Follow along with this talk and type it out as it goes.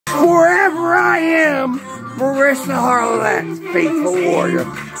Forever I am Marissa Harlet's faithful warrior.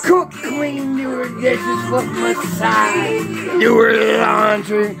 Cook, clean, do her dishes, flip massage, do her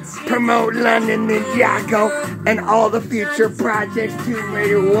laundry, promote London Ninjago, and all the future projects, Tomb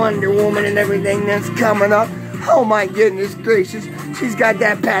Raider, Wonder Woman, and everything that's coming up. Oh my goodness gracious, she's got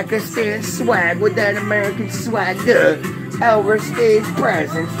that Pakistan swag with that American swag. Elvis stage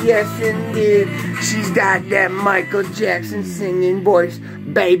presence, yes indeed. She's got that Michael Jackson singing voice,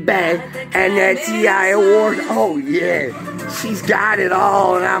 baby, and that T.I. award. Oh yeah, she's got it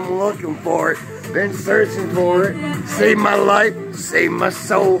all, and I'm looking for it. Been searching for it. Saved my life, saved my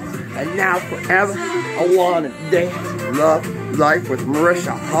soul, and now forever I want to dance, love, life with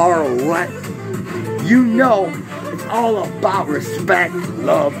Marissa Harlet. You know, it's all about respect,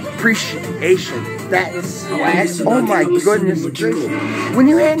 love, appreciation, that swag. Oh my goodness gracious. When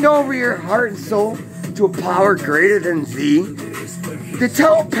you hand over your heart and soul to a power greater than thee, the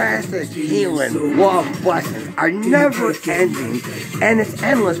telepathic healing love blessings are never ending, and it's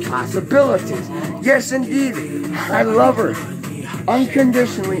endless possibilities. Yes indeed, I love her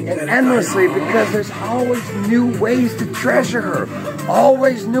unconditionally and endlessly because there's always new ways to treasure her,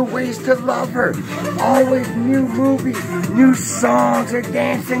 always new ways to love her, always new movies, new songs or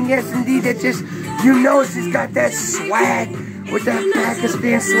dancing. Yes indeed, that just, you know, she's got that swag with that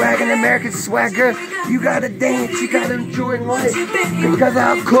Pakistan swag and American swag. Girl, you gotta dance, you gotta enjoy life, because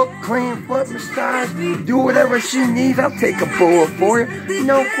I'll cook, clean, foot massage, do whatever she needs. I'll take a bullet for you,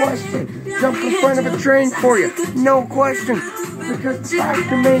 no question. Jump in front of a train for you, no question. Because the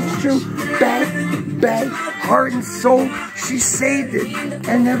fact remains true, back, heart and soul, she saved it.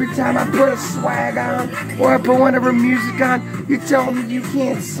 And every time I put a swag on, or I put one of her music on, you tell me you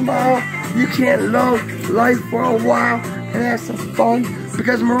can't smile, you can't love life for a while, and have some fun,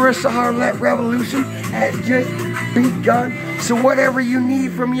 because Marissa Harlet Revolution has just begun. So whatever you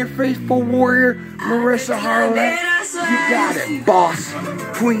need from your faithful warrior, Marissa Harlet, you got it, boss,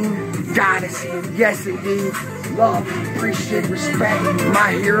 queen, goddess, yes indeed. Love, appreciate, respect,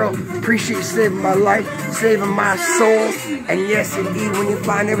 my hero, appreciate saving my life, saving my soul, and yes indeed, when you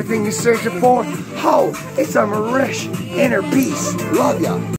find everything you're searching for, it's a Mehwish inner peace. Love ya.